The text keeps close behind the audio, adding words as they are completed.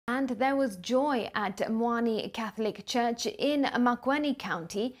And there was joy at Mwani Catholic Church in Makueni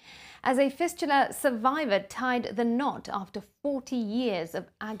County as a fistula survivor tied the knot after 40 years of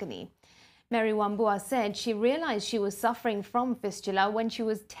agony. Mary Wambua said she realized she was suffering from fistula when she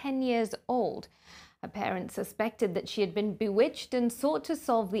was 10 years old. Her parents suspected that she had been bewitched and sought to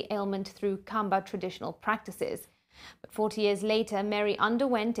solve the ailment through Kamba traditional practices. But 40 years later, Mary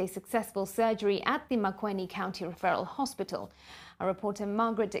underwent a successful surgery at the Makueni County Referral Hospital. Our reporter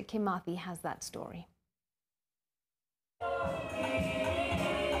Margaret Kimathi has that story.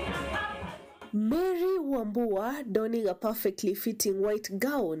 Mary Wambua, donning a perfectly fitting white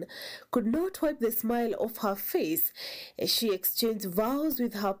gown, could not wipe the smile off her face as she exchanged vows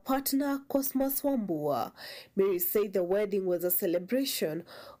with her partner Cosmas Wambua. Mary said the wedding was a celebration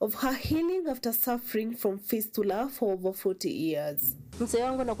of her healing after suffering from fistula for over 40 years. Mzee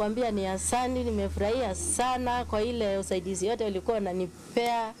wangu nakwambia ni asante, nimefurahia sana kwa ile usaidizi yote ulikuwa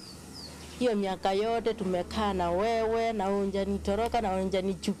unanipea. Hiyo miaka yote tumekaa na wewe na unjanitoroka na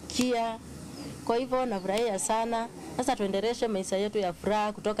unjanichukia. Kwa hivyo nafurahia sana. Sasa tuendeleshe maisha yetu ya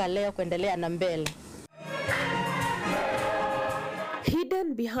furaha kutoka leo kuendelea na mbele.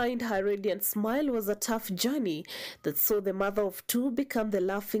 Hidden behind her radiant smile was a tough journey that saw the mother of two become the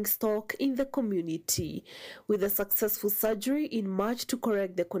laughingstock in the community. With a successful surgery in March to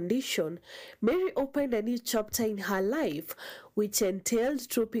correct the condition, Mary opened a new chapter in her life, which entailed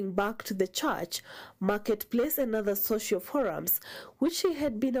trooping back to the church, marketplace and other social forums, which she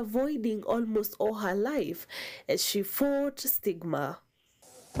had been avoiding almost all her life as she fought stigma.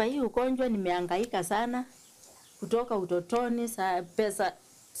 Kwa hiyo ugonjwa nimehangaika sana. Kutoka utotoni, pesa,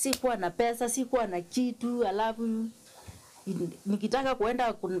 sikuwa na pesa, sikuwa na kitu, alafu nikitaka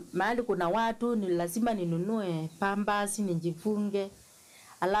kuenda mahali kuna watu, ni lazima ninunue pambasi, nijifunge.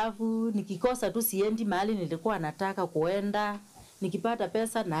 Alafu nikikosa tu siendi mahali nilikuwa nataka kuenda, nikipata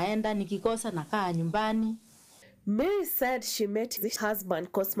pesa naenda, nikikosa nakaa nyumbani. Mary said she met her husband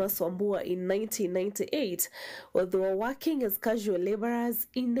Cosmas Wambua in 1998 while they were working as casual laborers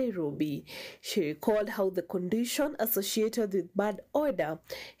in Nairobi. She recalled how the condition associated with bad odor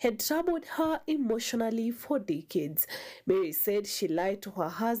had troubled her emotionally for decades. Mary said she lied to her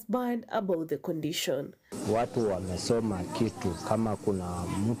husband about the condition. Watu wamesoma kitu kama kuna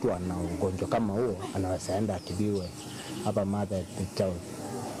mtu ana ugonjwa kama huo anaweza enda atibiwe hapa Mother Town.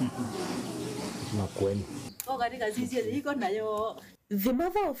 Makueni. The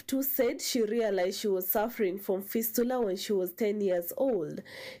mother of two said she realized she was suffering from fistula when she was 10 years old.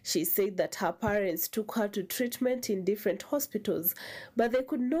 She said that her parents took her to treatment in different hospitals, but they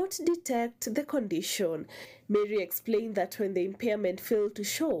could not detect the condition. Mary explained that when the impairment failed to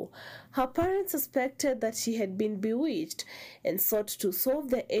show, her parents suspected that she had been bewitched and sought to solve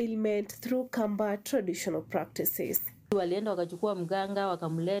the ailment through Kamba traditional practices. Walienda wakachukua mganga,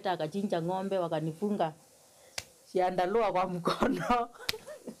 wakamleta, akachinja ng'ombe, wakanifunga. Siandalua kwa mkono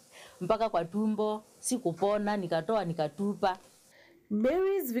mpaka kwa tumbo, sikupona, nikatoa nikatupa.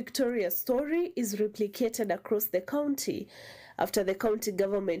 Mary's victorious story is replicated across the county after the county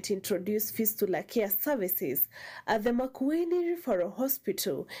government introduced fistula care services at the Makueni Referral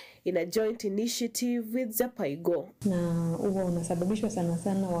Hospital in a joint initiative with Japaigo. Na huwa unasababishwa sana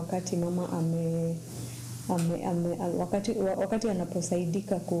sana wakati mama wakati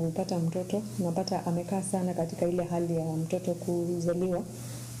anaposaidika kupata mtoto, unapata amekaa sana katika ile hali ya mtoto kuzaliwa.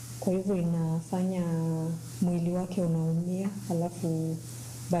 Kwa hivyo inafanya mwili wake unaumia, alafu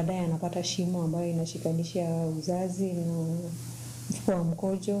baadaye anapata shimo ambayo inashikanisha uzazi na mfuko wa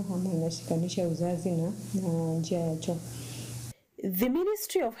mkojo, ama inashikanisha uzazi na njia ya choo. The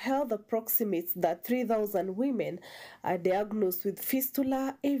Ministry of Health approximates that 3,000 women are diagnosed with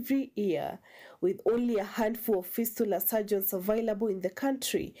fistula every year. With only a handful of fistula surgeons available in the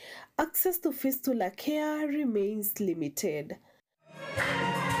country, access to fistula care remains limited.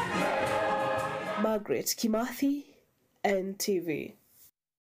 Margaret Kimathi, NTV.